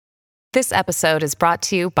This episode is brought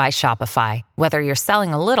to you by Shopify. Whether you're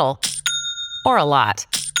selling a little or a lot,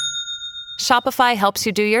 Shopify helps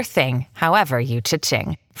you do your thing, however you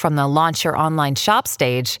cha-ching. From the launch your online shop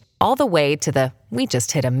stage, all the way to the we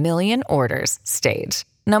just hit 1 million orders stage.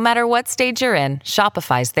 No matter what stage you're in,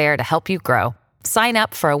 Shopify's there to help you grow. Sign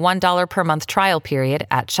up for a $1 per month trial period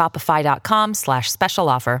at shopify.com/special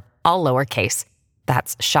offer, all lowercase.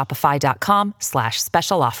 That's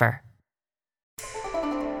shopify.com/special offer.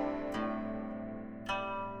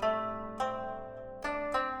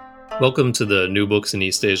 Welcome to the New Books in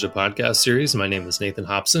East Asia podcast series. My name is Nathan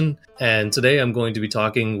Hobson, and today I'm going to be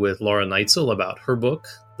talking with Laura Neitzel about her book,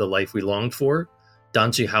 The Life We Longed For,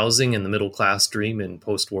 Danchi Housing and the Middle Class Dream in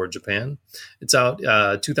Post-War Japan. It's out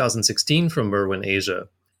 2016 from Merwin Asia.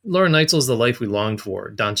 Laura Neitzel's The Life We Longed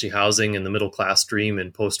For, Danchi Housing and the Middle Class Dream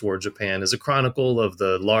in Post-War Japan is a chronicle of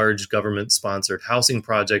the large government-sponsored housing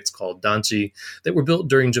projects called Danchi that were built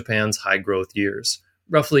during Japan's high-growth years,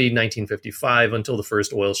 roughly 1955 until the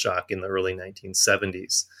first oil shock in the early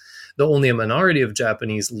 1970s. Though only a minority of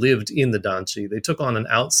Japanese lived in the Danchi, they took on an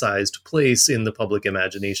outsized place in the public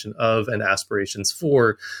imagination of and aspirations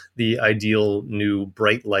for the ideal new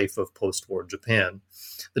bright life of post-war Japan.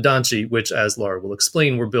 The Danchi, which, as Laura will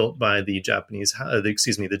explain, were built by the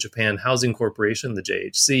Japan Housing Corporation, the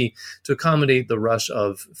JHC, to accommodate the rush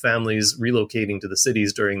of families relocating to the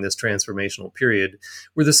cities during this transformational period,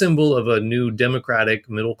 were the symbol of a new democratic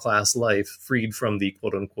middle-class life freed from the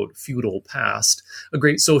quote-unquote feudal past, a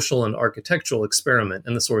great social and architectural experiment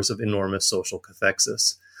and the source of enormous social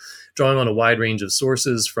cathexis. Drawing on a wide range of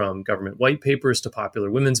sources from government white papers to popular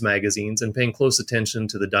women's magazines and paying close attention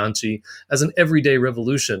to the Danchi as an everyday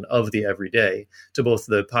revolution of the everyday, to both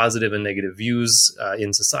the positive and negative views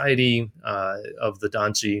in society of the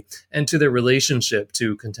Danchi and to their relationship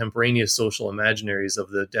to contemporaneous social imaginaries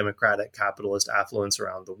of the democratic capitalist affluence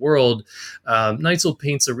around the world, Neitzel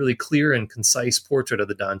paints a really clear and concise portrait of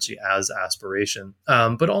the Danchi as aspiration,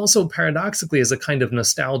 but also paradoxically as a kind of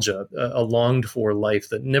nostalgia, a longed-for life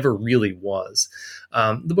that never really was.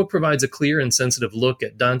 The book provides a clear and sensitive look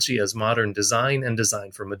at Danchi as modern design and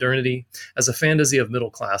design for modernity, as a fantasy of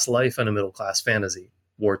middle-class life and a middle-class fantasy,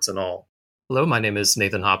 warts and all. Hello, my name is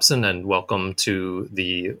Nathan Hobson, and welcome to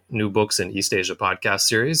the New Books in East Asia podcast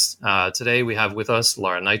series. Today we have with us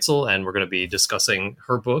Laura Neitzel, and we're going to be discussing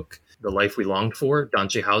her book, The Life We Longed For,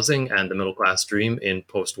 Danchi Housing and the Middle Class Dream in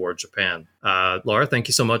Post-War Japan. Laura, thank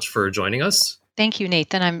you so much for joining us. Thank you,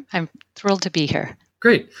 Nathan. I'm thrilled to be here.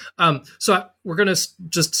 Great. We're going to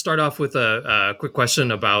just start off with a quick question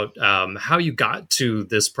about how you got to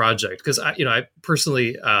this project, because I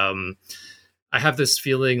personally I have this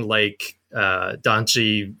feeling like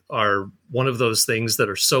Danchi are one of those things that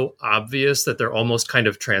are so obvious that they're almost kind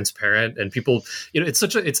of transparent, and people, it's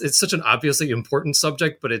such an obviously important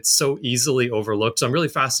subject, but it's so easily overlooked. So I'm really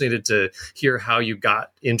fascinated to hear how you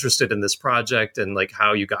got interested in this project and like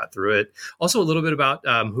how you got through it. Also, a little bit about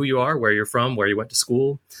who you are, where you're from, where you went to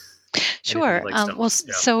school. Sure.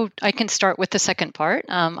 So I can start with the second part.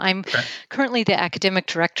 I'm currently the academic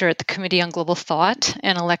director at the Committee on Global Thought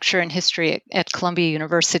and a lecturer in history at Columbia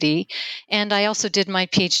University. And I also did my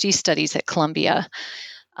PhD studies at Columbia.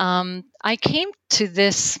 I came to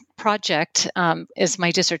this project as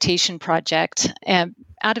my dissertation project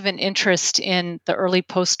out of an interest in the early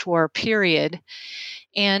post-war period,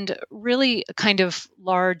 and really a kind of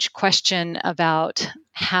large question about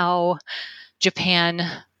how Japan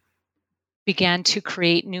began to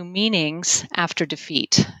create new meanings after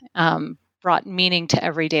defeat, brought meaning to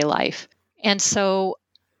everyday life. And so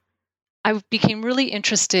I became really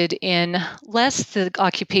interested in less the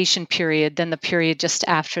occupation period than the period just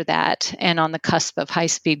after that, and on the cusp of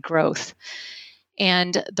high-speed growth.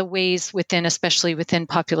 And the ways especially within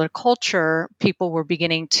popular culture, people were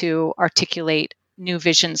beginning to articulate new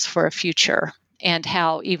visions for a future, and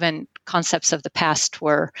how even concepts of the past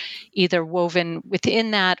were either woven within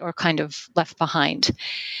that or kind of left behind.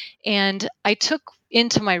 And I took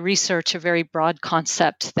into my research a very broad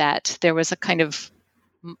concept that there was a kind of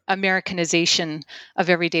Americanization of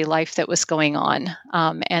everyday life that was going on,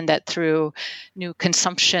 and that through new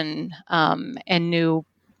consumption and new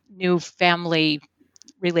family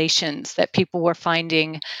relations, that people were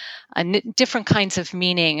finding different kinds of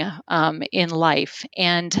meaning in life.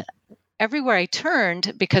 And everywhere I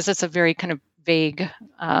turned, because it's a very kind of vague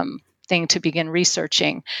thing to begin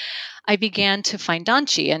researching, I began to find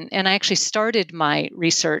Danchi. And I actually started my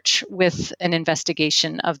research with an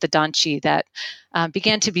investigation of the Danchi that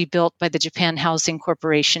began to be built by the Japan Housing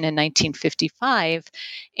Corporation in 1955,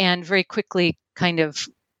 and very quickly kind of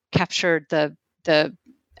captured the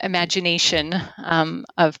imagination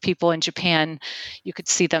of people in Japan. You could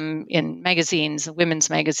see them in magazines, women's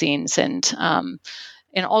magazines, and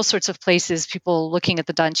in all sorts of places, people looking at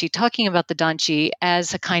the danchi, talking about the danchi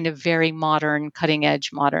as a kind of very modern,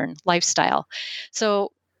 cutting-edge modern lifestyle.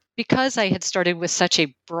 So because I had started with such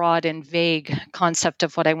a broad and vague concept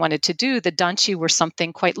of what I wanted to do, the danchi were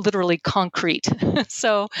something quite literally concrete.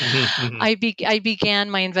 So I began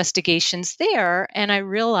my investigations there, and I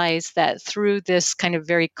realized that through this kind of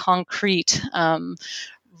very concrete,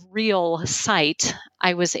 real site,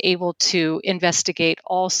 I was able to investigate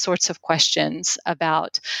all sorts of questions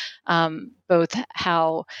about both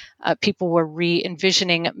how people were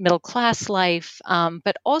re-envisioning middle-class life,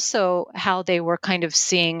 but also how they were kind of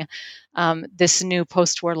seeing this new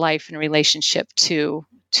post-war life in relationship to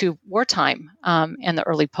wartime and the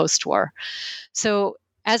early post-war. So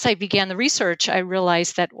as I began the research, I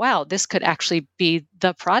realized that, wow, this could actually be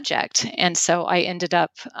the project. And so I ended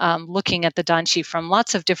up looking at the danchi from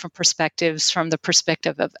lots of different perspectives, from the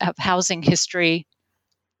perspective of housing history,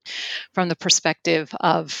 from the perspective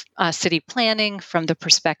of city planning, from the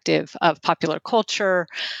perspective of popular culture.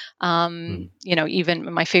 Even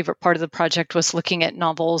my favorite part of the project was looking at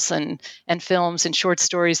novels and films and short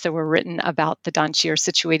stories that were written about the danchi or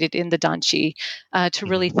situated in the danchi to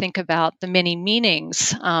really think about the many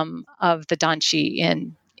meanings of the danchi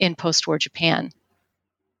in post-war Japan.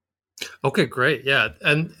 Okay, great. Yeah.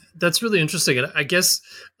 And that's really interesting. And I guess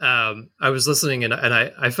I was listening and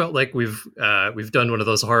I felt like we've done one of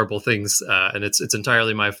those horrible things, and it's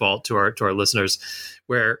entirely my fault to our listeners,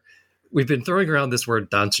 where we've been throwing around this word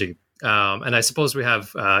danchi. And I suppose we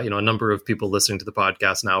have a number of people listening to the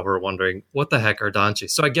podcast now who are wondering, what the heck are danchi?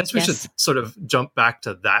 So I guess we should sort of jump back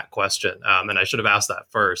to that question. And I should have asked that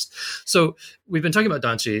first. So we've been talking about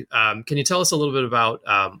danchi. Can you tell us a little bit about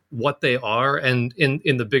what they are? And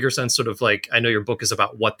in the bigger sense, sort of like, I know your book is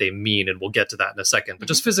about what they mean, and we'll get to that in a second. But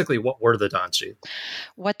just physically, what were the danchi?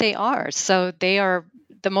 What they are. So they are,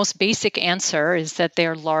 the most basic answer is that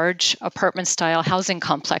they're large apartment-style housing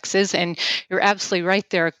complexes, and you're absolutely right.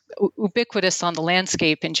 They're ubiquitous on the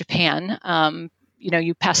landscape in Japan.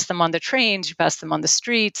 You pass them on the trains, you pass them on the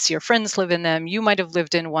streets, your friends live in them, you might have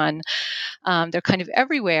lived in one. They're kind of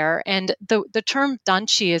everywhere. And the term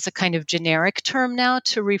danchi is a kind of generic term now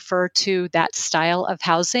to refer to that style of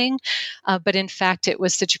housing. But in fact, it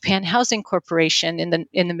was the Japan Housing Corporation in the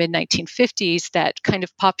mid-1950s that kind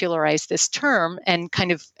of popularized this term and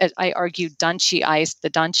kind of, I argue, danchi-ized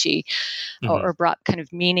the danchi, or brought kind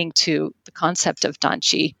of meaning to the concept of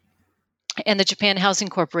danchi. And the Japan Housing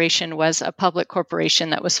Corporation was a public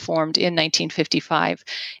corporation that was formed in 1955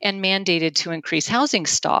 and mandated to increase housing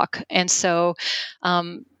stock. And so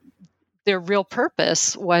their real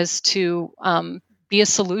purpose was to be a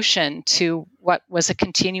solution to what was a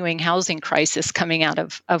continuing housing crisis coming out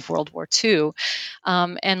of World War II.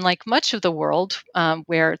 And like much of the world,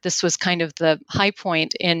 where this was kind of the high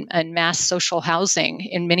point in mass social housing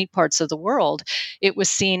in many parts of the world, it was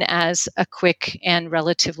seen as a quick and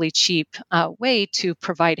relatively cheap way to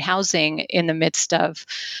provide housing in the midst of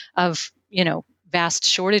vast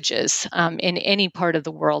shortages in any part of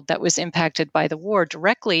the world that was impacted by the war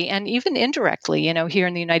directly and even indirectly. Here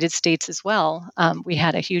in the United States as well, we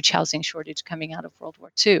had a huge housing shortage coming out of World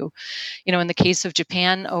War II. In the case of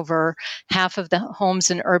Japan, over half of the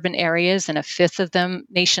homes in urban areas and a fifth of them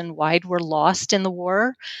nationwide were lost in the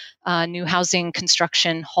war. New housing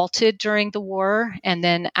construction halted during the war. And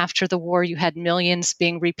then after the war, you had millions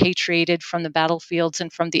being repatriated from the battlefields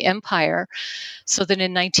and from the empire. So that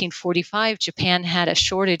in 1945, Japan had a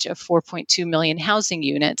shortage of 4.2 million housing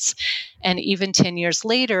units. And even 10 years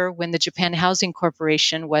later, when the Japan Housing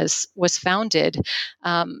Corporation was founded,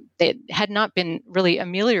 it had not been really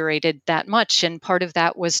ameliorated that much. And part of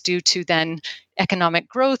that was due to then economic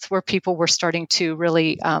growth, where people were starting to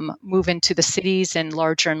really move into the cities in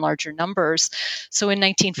larger and larger numbers. So in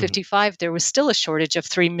 1955, there was still a shortage of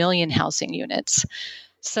 3 million housing units.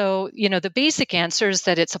 So, the basic answer is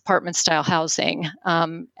that it's apartment-style housing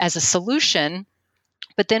as a solution.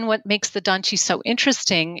 But then what makes the danchi so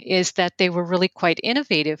interesting is that they were really quite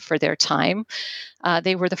innovative for their time.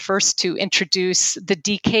 They were the first to introduce the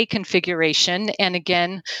DK configuration. And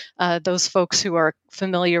again, those folks who are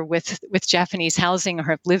familiar with Japanese housing or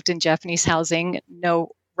have lived in Japanese housing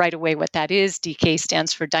know right away what that is. DK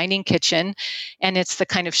stands for dining kitchen, and it's the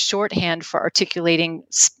kind of shorthand for articulating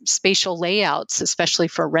spatial layouts, especially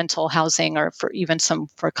for rental housing or for even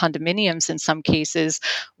for condominiums in some cases,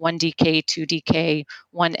 1DK, 2DK,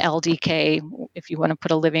 1LDK, if you want to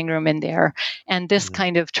put a living room in there. And this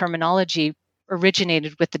kind of terminology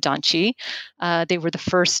originated with the danchi. They were the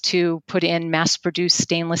first to put in mass-produced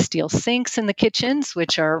stainless steel sinks in the kitchens,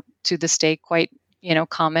 which are to this day quite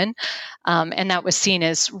common, and that was seen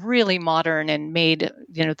as really modern and made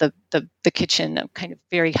the kitchen a kind of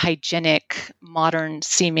very hygienic,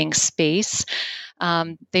 modern-seeming space.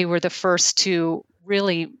 They were the first to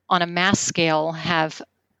really, on a mass scale, have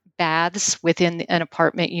baths within an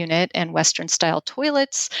apartment unit and Western-style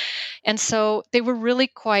toilets. And so they were really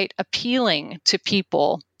quite appealing to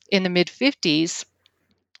people in the mid-50s,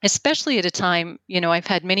 especially at a time, I've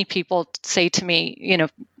had many people say to me,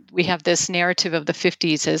 we have this narrative of the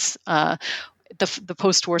 50s as the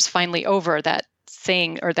post-war's finally over, that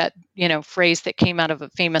saying or that phrase that came out of a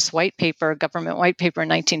famous white paper, government white paper in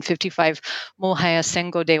 1955, "Mohaya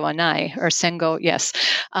Sengo de wa nai," or Sengo, yes,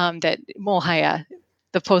 that Mohaya,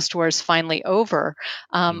 the post-war is finally over.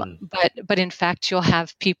 But in fact, you'll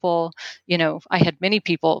have people, I had many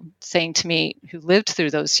people saying to me who lived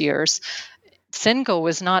through those years, Sengo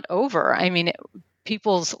was not over. I mean,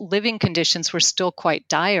 people's living conditions were still quite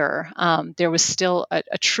dire. There was still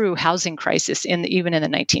a true housing crisis even in the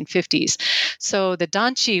 1950s. So the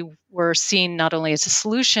danchi were seen not only as a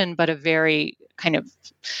solution, but a very kind of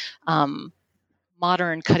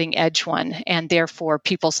modern, cutting-edge one, and therefore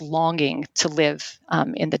people's longing to live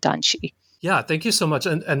in the danchi. Yeah, thank you so much.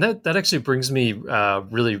 And that actually brings me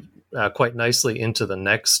really quite nicely into the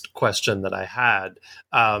next question that I had.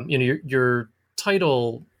 Your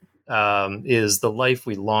title is "The Life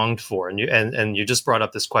We Longed For," and you just brought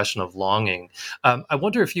up this question of longing. I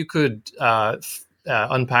wonder if you could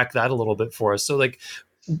unpack that a little bit for us. So,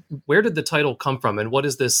 where did the title come from, and what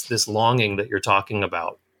is this longing that you're talking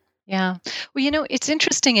about? Yeah. Well, it's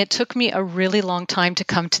interesting. It took me a really long time to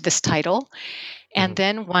come to this title. And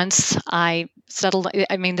then once I settled,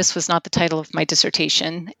 this was not the title of my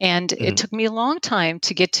dissertation, and it took me a long time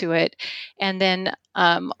to get to it. And then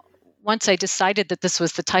once I decided that this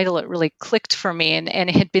was the title, it really clicked for me, and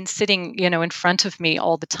it had been sitting, in front of me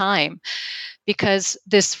all the time. Because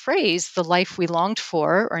this phrase, "the life we longed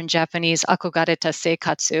for," or in Japanese, "akogareta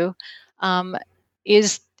seikatsu,"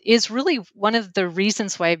 is really one of the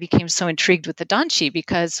reasons why I became so intrigued with the danchi,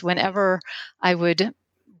 because whenever I would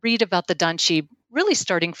read about the danchi, really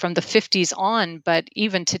starting from the 50s on, but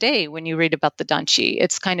even today, when you read about the danchi,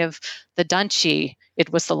 it's kind of the danchi,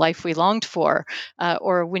 it was the life we longed for.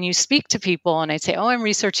 Or when you speak to people and I'd say, "Oh, I'm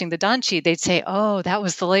researching the danchi," they'd say, "Oh, that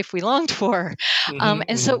was the life we longed for."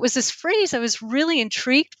 So it was this phrase, I was really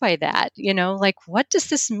intrigued by that, what does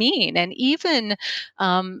this mean? And even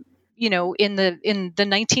in the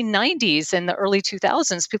 1990s and the early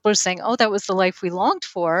 2000s, people are saying, "Oh, that was the life we longed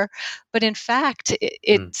for," but in fact,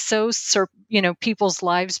 it's so people's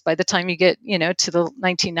lives by the time you get to the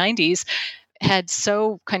 1990s had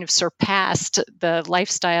so kind of surpassed the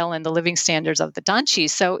lifestyle and the living standards of the danchi.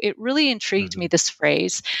 So it really intrigued me, this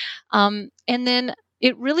phrase, and then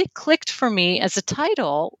it really clicked for me as a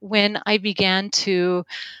title when I began to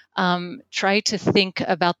try to think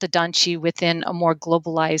about the danchi within a more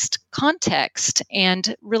globalized context,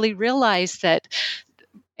 and really realize that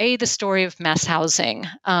the story of mass housing,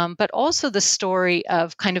 but also the story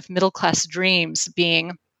of kind of middle-class dreams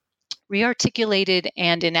being rearticulated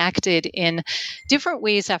and enacted in different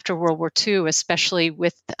ways after World War II, especially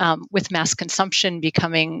with mass consumption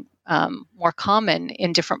becoming more common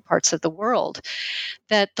in different parts of the world,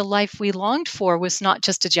 that the life we longed for was not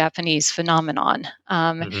just a Japanese phenomenon.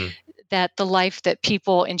 That the life that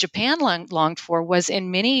people in Japan longed for was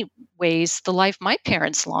in many ways the life my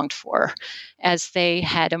parents longed for, as they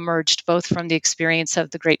had emerged both from the experience of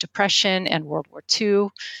the Great Depression and World War II,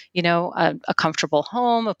 a comfortable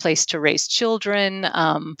home, a place to raise children.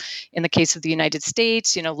 In the case of the United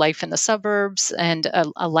States, life in the suburbs, and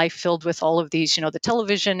a life filled with all of these, the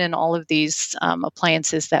television and all of these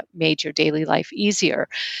appliances that made your daily life easier.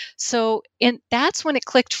 So that's when it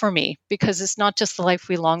clicked for me, because it's not just the life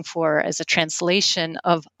we long for as a translation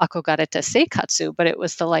of akogareta seikatsu, but it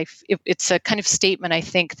was the life. It's a kind of statement, I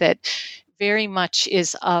think, that very much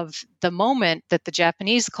is of the moment that the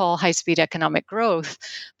Japanese call high-speed economic growth.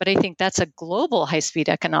 But I think that's a global high-speed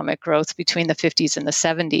economic growth between the 50s and the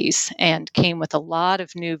 70s, and came with a lot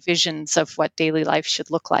of new visions of what daily life should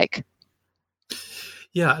look like.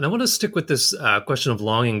 Yeah, and I want to stick with this question of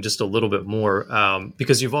longing just a little bit more,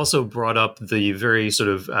 because you've also brought up the very sort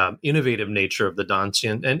of innovative nature of the danchi,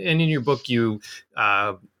 and in your book you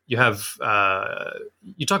you have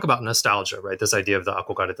you talk about nostalgia, right? This idea of the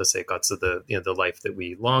akogareta seikatsu, the life that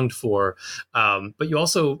we longed for. But you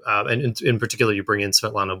also, and in particular, you bring in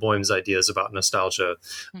Svetlana Boym's ideas about nostalgia.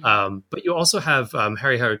 But you also have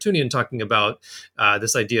Harry Harootunian talking about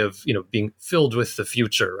this idea of being filled with the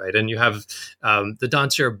future, right? And you have the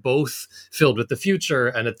danchi are both filled with the future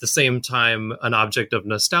and at the same time an object of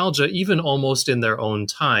nostalgia, even almost in their own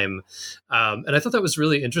time. And I thought that was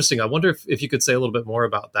really interesting. I wonder if you could say a little bit more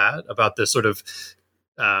about that, about this sort of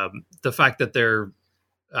the fact that they're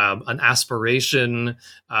an aspiration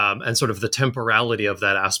and sort of the temporality of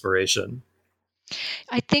that aspiration.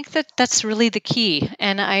 I think that that's really the key.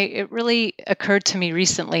 And it really occurred to me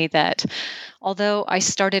recently that although I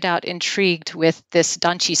started out intrigued with this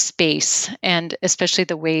danchi space, and especially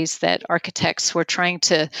the ways that architects were trying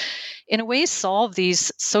to, in a way, solve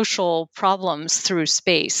these social problems through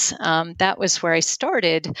space, that was where I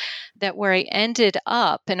started. That where I ended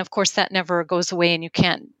up, and of course that never goes away and you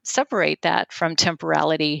can't separate that from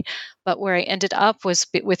temporality, but where I ended up was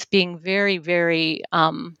with being very, very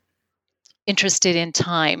interested in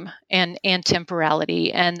time and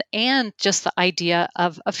temporality and just the idea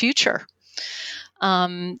of a future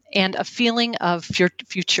and a feeling of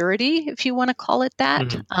futurity, if you want to call it that.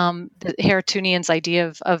 The Harootunian's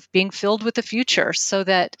idea of being filled with the future, so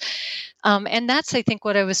that and that's, I think,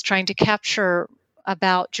 what I was trying to capture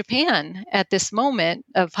about Japan at this moment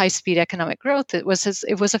of high-speed economic growth. It was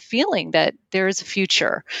a feeling that there is a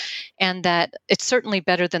future, and that it's certainly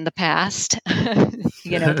better than the past,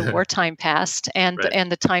 the wartime past, and right.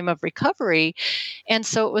 and the time of recovery. And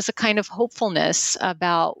so it was a kind of hopefulness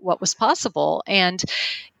about what was possible, and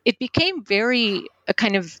it became a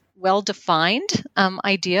kind of well-defined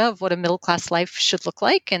idea of what a middle-class life should look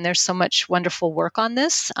like. And there's so much wonderful work on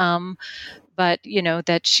this. But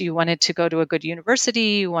that you wanted to go to a good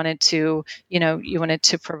university, you wanted to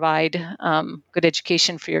provide good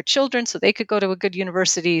education for your children so they could go to a good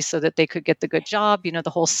university, so that they could get the good job, the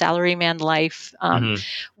whole salaryman life,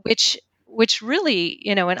 which really,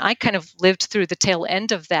 and I kind of lived through the tail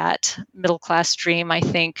end of that middle class dream, I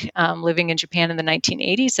think, living in Japan in the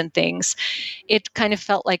 1980s and things. It kind of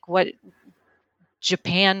felt like what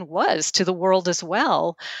Japan was to the world as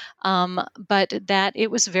well, but that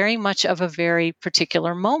it was very much of a very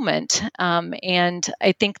particular moment. And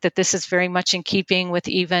I think that this is very much in keeping with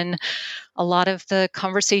even a lot of the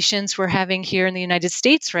conversations we're having here in the United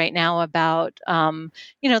States right now about, the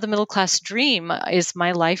middle class dream. Is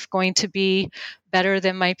my life going to be better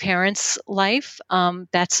than my parents' life?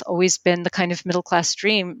 That's always been the kind of middle class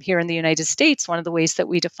dream here in the United States, one of the ways that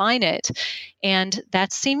we define it. And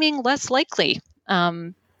that's seeming less likely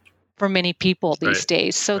for many people these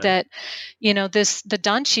days. So that, the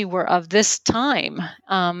danchi were of this time,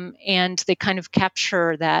 and they kind of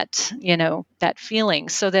capture that, that feeling.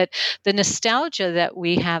 So that the nostalgia that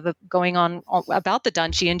we have going on about the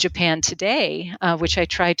danchi in Japan today, which I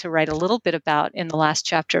tried to write a little bit about in the last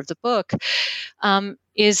chapter of the book,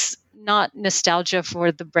 is not nostalgia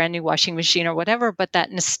for the brand new washing machine or whatever, but the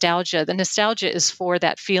nostalgia is for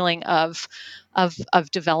that feeling of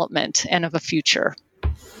development and of a future,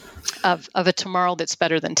 of a tomorrow that's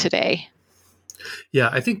better than today. Yeah,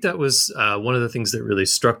 I think that was one of the things that really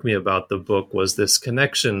struck me about the book was this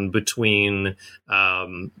connection between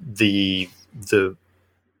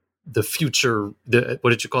the future,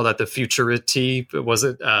 what did you call that? The futurity, was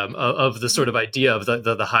it, of the sort of idea of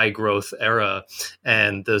the high growth era,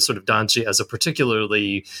 and the sort of danchi as a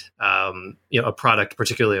particularly, a product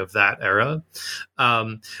particularly of that era.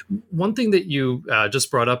 One thing that you just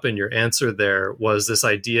brought up in your answer there was this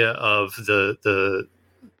idea of the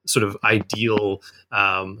sort of ideal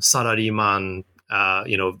salaryman,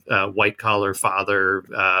 white collar father,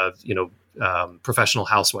 professional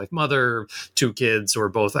housewife mother, 2 kids who are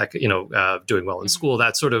both, doing well in school.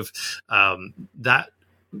 That sort of that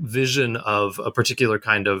vision of a particular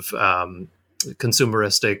kind of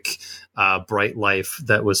consumeristic, bright life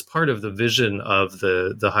that was part of the vision of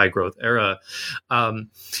the high growth era.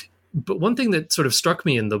 But one thing that sort of struck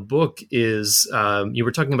me in the book is you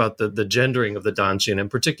were talking about the gendering of the danchi, and in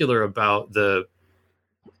particular about the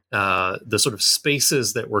sort of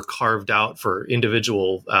spaces that were carved out for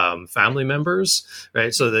individual family members,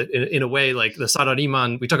 right? So that in a way, like the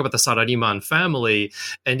sarariman, we talk about the sarariman family,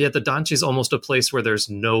 and yet the danchi is almost a place where there's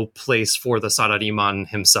no place for the sarariman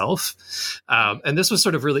himself. And this was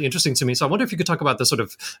sort of really interesting to me. So I wonder if you could talk about the sort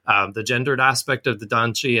of the gendered aspect of the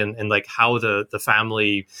danchi, and like how the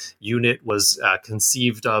family unit was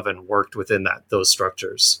conceived of and worked within those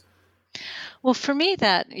structures. Well, for me,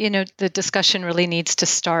 that the discussion really needs to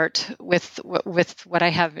start with what I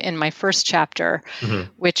have in my first chapter,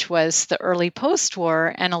 which was the early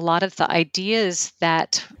post-war, and a lot of the ideas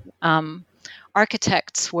that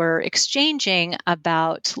architects were exchanging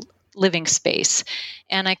about living space.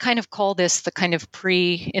 And I kind of call this the kind of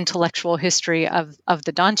pre-intellectual history of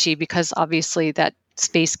the Danchi, because obviously that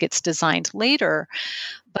space gets designed later.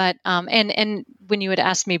 But and when you had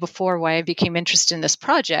asked me before why I became interested in this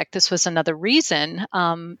project, this was another reason.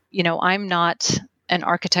 I'm not an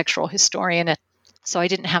architectural historian, so I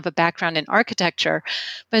didn't have a background in architecture,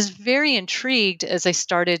 but I was very intrigued as I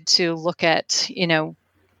started to look at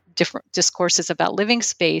different discourses about living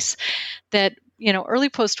space, that early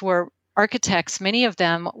post-war architects, many of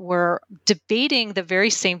them were debating the very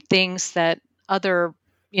same things that other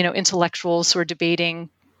intellectuals were debating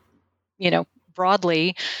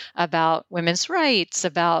broadly, about women's rights,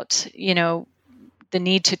 about the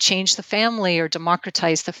need to change the family or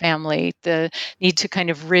democratize the family, the need to kind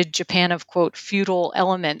of rid Japan of, quote, feudal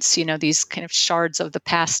elements, these kind of shards of the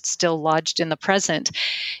past still lodged in the present.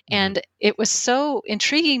 And it was so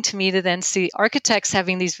intriguing to me to then see architects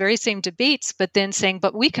having these very same debates, but then saying,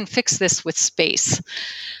 but we can fix this with space.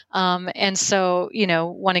 And so,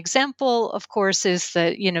 one example, of course, is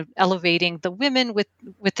that, elevating the women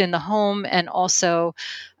within the home, and also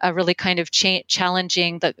really kind of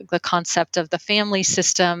challenging the concept of the family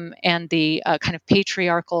system and the kind of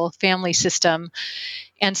patriarchal family system.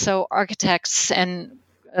 And so architects and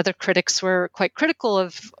other critics were quite critical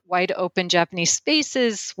of wide open Japanese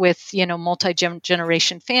spaces with,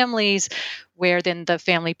 multi-generation families, where then the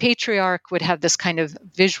family patriarch would have this kind of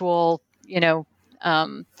visual,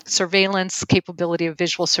 surveillance capability of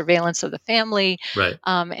visual surveillance of the family. Right.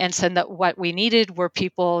 And so that what we needed were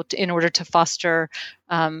people in order to foster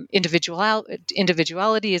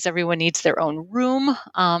individuality, as everyone needs their own room.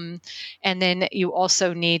 And then you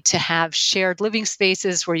also need to have shared living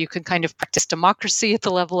spaces where you can kind of practice democracy at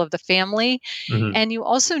the level of the family. And you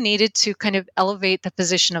also needed to kind of elevate the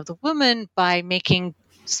position of the woman by making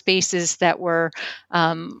spaces that were,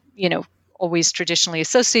 always traditionally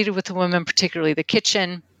associated with the woman, particularly the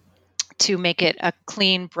kitchen, to make it a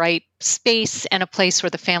clean, bright space and a place where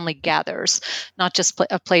the family gathers, not just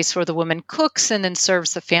a place where the woman cooks and then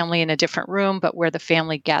serves the family in a different room, but where the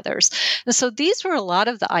family gathers. And so these were a lot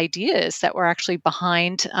of the ideas that were actually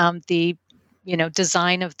behind the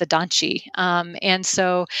design of the Danchi. And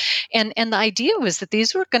the idea was that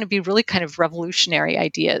these were going to be really kind of revolutionary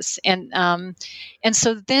ideas. And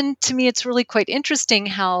so then to me, it's really quite interesting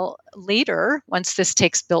how later, once this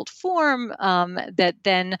takes built form, that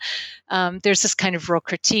then there's this kind of real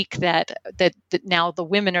critique that now the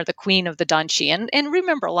women are the queen of the Danchi. And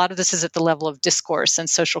remember, a lot of this is at the level of discourse and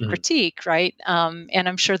social critique, right? And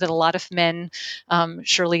I'm sure that a lot of men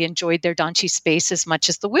surely enjoyed their Danchi space as much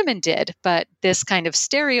as the women did. But this kind of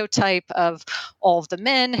stereotype of all of the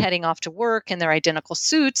men heading off to work in their identical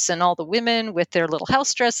suits, and all the women with their little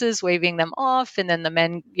house dresses waving them off, and then the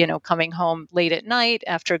men, coming home late at night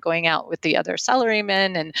after going out with the other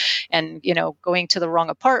salarymen and going to the wrong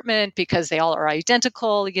apartment because they all are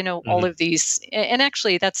identical, all of these. And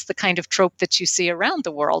actually, that's the kind of trope that you see around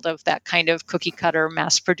the world, of that kind of cookie cutter,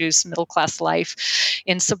 mass-produced middle-class life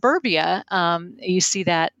in suburbia. You see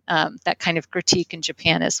that kind of critique in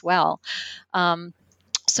Japan as well.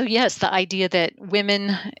 So yes, the idea that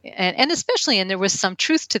women, and especially, and there was some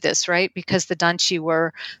truth to this, right? Because the Danchi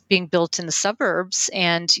were being built in the suburbs,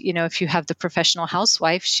 and if you have the professional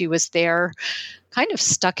housewife, she was there kind of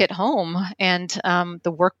stuck at home, and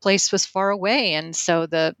the workplace was far away, and so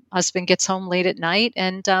the husband gets home late at night,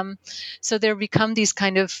 and so there become these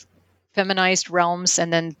kind of feminized realms,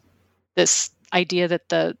 and then this idea that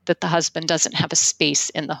the husband doesn't have a space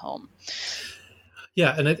in the home.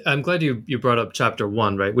 Yeah, and I'm glad you brought up chapter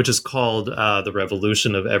 1, right, which is called The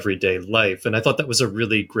Revolution of Everyday Life. And I thought that was a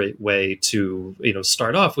really great way to,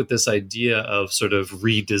 start off with this idea of sort of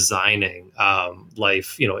redesigning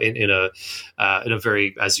life, in a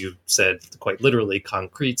very, as you said, quite literally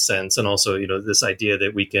concrete sense. And also, this idea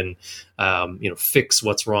that we can, fix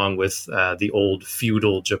what's wrong with the old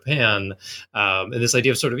feudal Japan. And this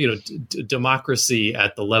idea of sort of, democracy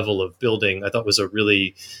at the level of building, I thought was a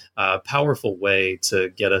really powerful way to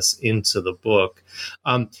get us into the book.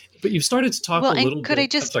 But you've started to talk a little bit. Could I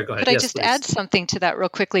just add something to that real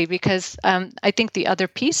quickly? Because I think the other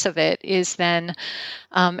piece of it is then,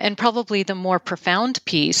 and probably the more profound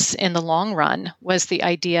piece in the long run, was the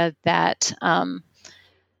idea that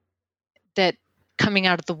that coming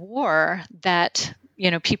out of the war, that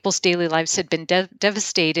people's daily lives had been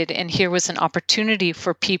devastated, and here was an opportunity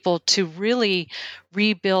for people to really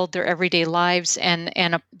rebuild their everyday lives and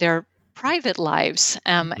their private lives,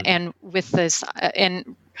 and with this,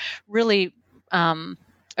 and really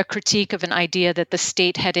a critique of an idea that the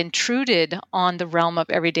state had intruded on the realm of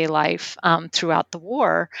everyday life throughout the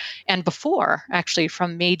war and before, actually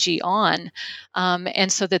from Meiji on. And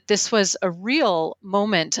so that this was a real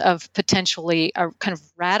moment of potentially a kind of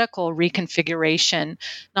radical reconfiguration,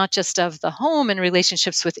 not just of the home and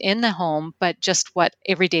relationships within the home, but just what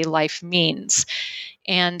everyday life means.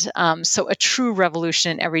 And so a true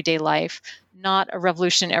revolution in everyday life, not a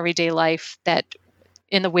revolution in everyday life that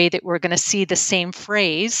in the way that we're going to see the same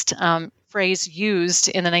phrase used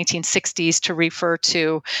in the 1960s to refer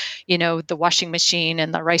to, the washing machine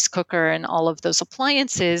and the rice cooker and all of those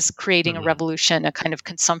appliances, creating a revolution, a kind of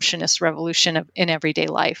consumptionist revolution in everyday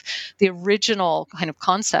life. The original kind of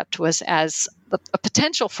concept was as a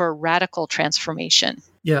potential for a radical transformation.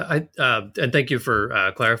 Yeah, and thank you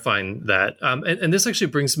for clarifying that. And this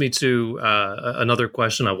actually brings me to another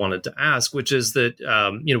question I wanted to ask, which is that,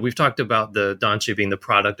 we've talked about the Danchi being the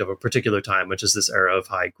product of a particular time, which is this era of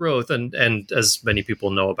high growth. And as many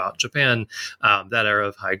people know about Japan, that era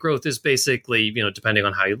of high growth is basically, depending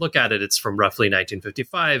on how you look at it, it's from roughly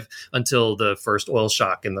 1955 until the first oil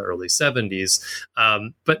shock in the early 70s.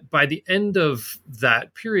 But by the end of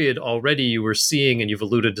that period already, you were seeing, and you've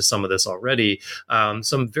alluded to some of this already,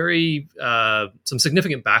 some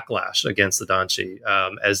significant backlash against the Danchi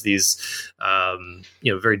as these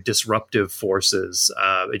very disruptive forces.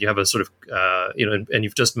 And you have a sort of and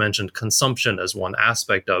you've just mentioned consumption as one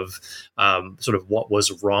aspect of sort of what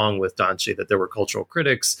was wrong with Danchi. That there were cultural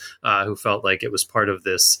critics who felt like it was part of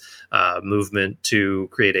this movement to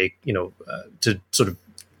create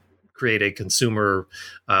a consumer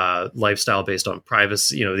lifestyle based on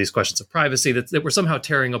privacy, these questions of privacy that were somehow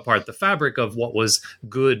tearing apart the fabric of what was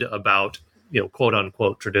good about, quote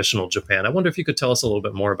unquote, traditional Japan. I wonder if you could tell us a little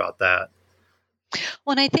bit more about that.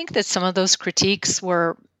 Well, and I think that some of those critiques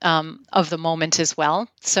were of the moment as well,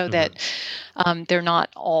 so that they're not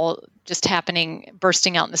all just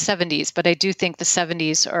bursting out in the 70s. But I do think the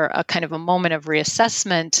 70s are a kind of a moment of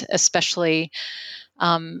reassessment, especially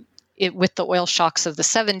with the oil shocks of the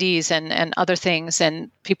 70s and other things, and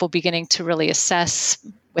people beginning to really assess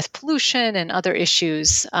with pollution and other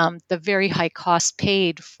issues the very high cost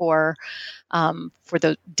paid for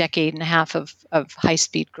the decade and a half of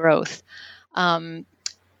high-speed growth.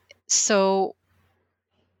 So,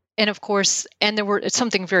 and of course, and it's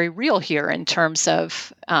something very real here in terms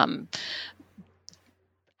of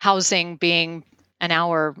housing being an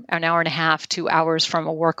hour and a half, 2 hours from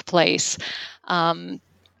a workplace.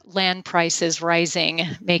 Land prices rising,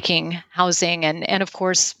 making housing and of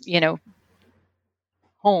course,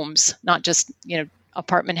 homes, not just,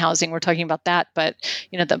 apartment housing. We're talking about that, but,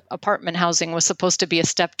 the apartment housing was supposed to be a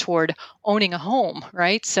step toward owning a home,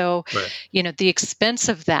 right? So, right. The expense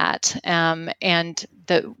of that and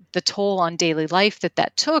the toll on daily life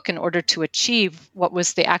that took in order to achieve what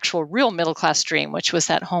was the actual real middle class dream, which was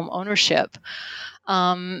that home ownership.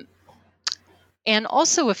 And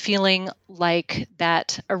also a feeling like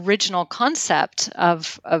that original concept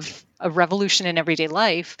of a revolution in everyday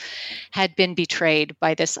life had been betrayed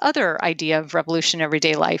by this other idea of revolution in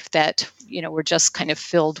everyday life that, we're just kind of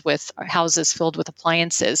filled with houses filled with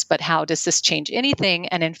appliances. But how does this change anything?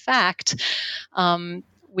 And in fact,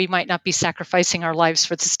 we might not be sacrificing our lives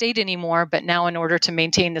for the state anymore, but now in order to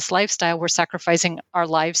maintain this lifestyle, we're sacrificing our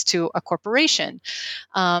lives to a corporation.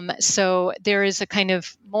 So there is a kind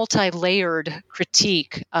of multi-layered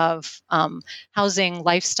critique of housing,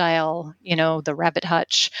 lifestyle, the rabbit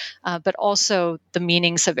hutch, but also the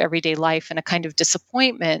meanings of everyday life and a kind of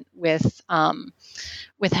disappointment with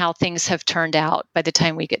how things have turned out by the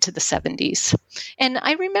time we get to the 70s. And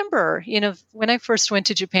I remember, when I first went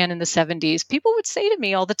to Japan in the 70s, people would say to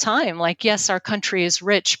me all the time, like, yes, our country is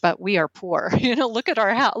rich, but we are poor. Look at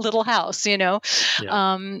our little house,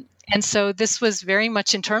 Yeah. And so this was very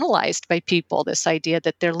much internalized by people, this idea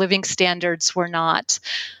that their living standards were not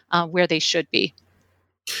where they should be.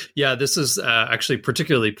 Yeah, this is actually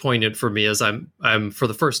particularly poignant for me as I'm for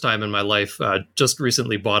the first time in my life just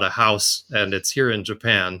recently bought a house, and it's here in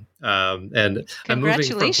Japan. And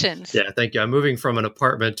congratulations! Thank you. I'm moving from an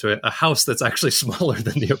apartment to a house that's actually smaller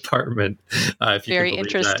than the apartment. If you very can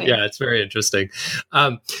interesting. That. Yeah, it's very interesting.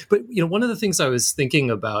 But one of the things I was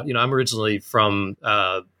thinking about, I'm originally from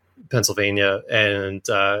Pennsylvania, and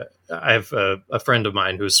I have a friend of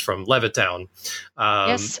mine who's from Levittown,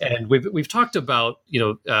 yes. And we've talked about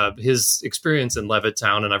his experience in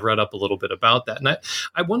Levittown, and I've read up a little bit about that. And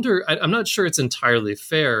I wonder, I'm not sure it's entirely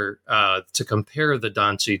fair to compare the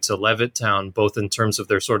Danchi to Levittown, both in terms of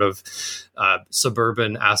their sort of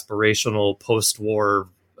suburban, aspirational, post-war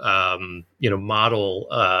model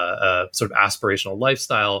sort of aspirational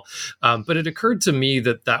lifestyle. But it occurred to me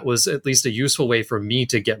that was at least a useful way for me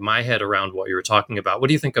to get my head around what you were talking about. What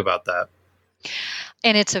do you think about that?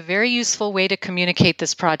 And it's a very useful way to communicate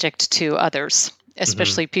this project to others,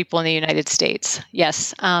 especially people in the United States.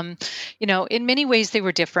 Yes. In many ways they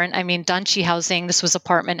were different. I mean, Danchi housing, this was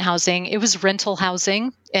apartment housing. It was rental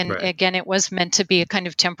housing. And again, it was meant to be a kind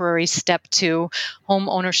of temporary step to home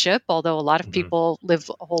ownership, although a lot of people live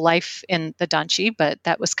a whole life in the Danchi, but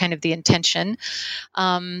that was kind of the intention.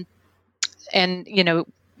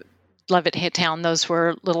 Levittown, those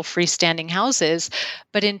were little freestanding houses.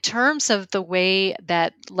 But in terms of the way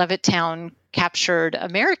that Levittown captured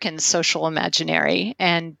American social imaginary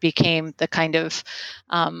and became the kind of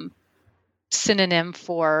synonym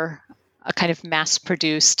for a kind of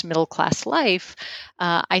mass-produced middle-class life,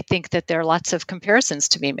 I think that there are lots of comparisons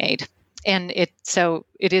to be made. And it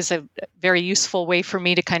is a very useful way for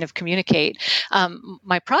me to kind of communicate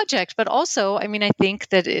my project. But also, I mean, I think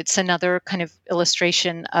that it's another kind of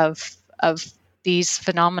illustration of these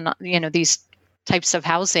phenomena, these types of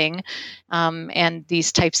housing and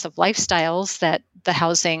these types of lifestyles that the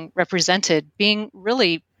housing represented being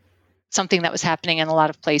really something that was happening in a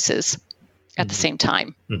lot of places at the same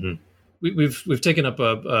time. We've taken up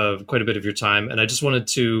quite a bit of your time, and I just wanted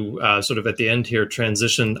to sort of at the end here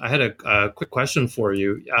transition. I had a quick question for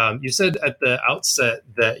you. You said at the outset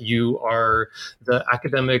that you are the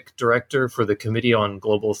academic director for the Committee on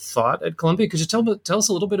Global Thought at Columbia. Could you tell us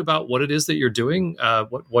a little bit about what it is that you're doing?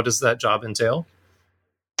 What does that job entail?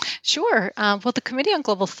 Sure. Well, the Committee on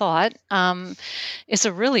Global Thought is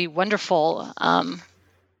a really wonderful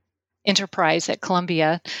enterprise at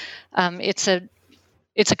Columbia.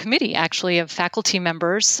 It's a committee, actually, of faculty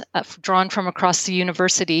members drawn from across the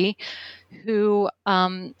university who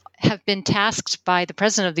have been tasked by the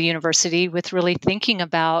president of the university with really thinking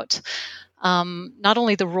about not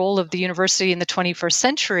only the role of the university in the 21st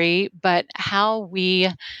century, but how we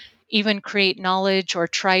even create knowledge or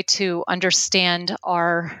try to understand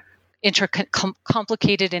our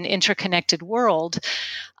complicated and interconnected world,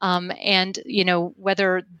 and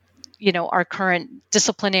whether our current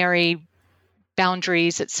disciplinary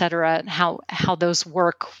boundaries, et cetera, and how those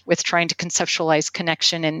work with trying to conceptualize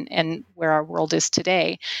connection and where our world is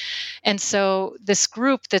today. And so this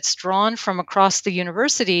group that's drawn from across the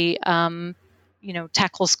university,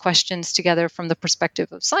 tackles questions together from the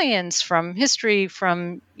perspective of science, from history,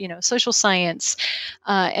 from, social science.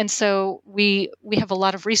 And so we have a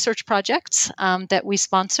lot of research projects that we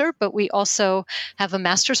sponsor, but we also have a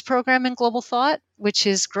master's program in global thought, which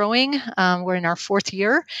is growing. We're in our 4th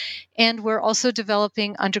year, and we're also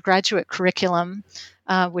developing undergraduate curriculum,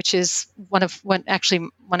 which is one of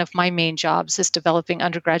my main jobs is developing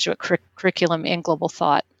undergraduate curriculum in global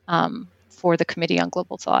thought for the Committee on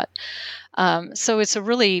Global Thought. So it's a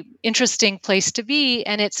really interesting place to be,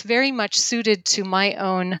 and it's very much suited to my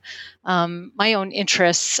own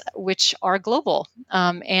interests, which are global,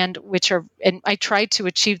 and I tried to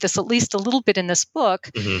achieve this at least a little bit in this book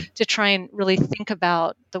to try and really think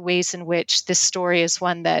about the ways in which this story is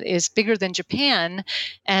one that is bigger than Japan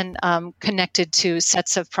and connected to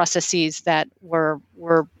sets of processes that were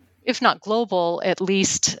if not global, at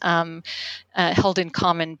least held in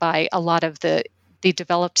common by a lot of the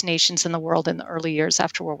developed nations in the world in the early years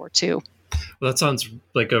after World War II. Well, that sounds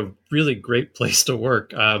like a really great place to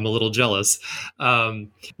work. I'm a little jealous.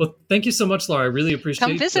 Well, thank you so much, Laura. I really appreciate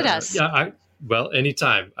it. Come visit us. Yeah,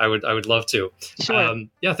 anytime. I would love to. Sure.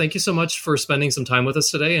 Thank you so much for spending some time with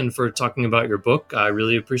us today and for talking about your book. I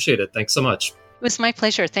really appreciate it. Thanks so much. It was my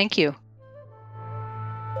pleasure. Thank you.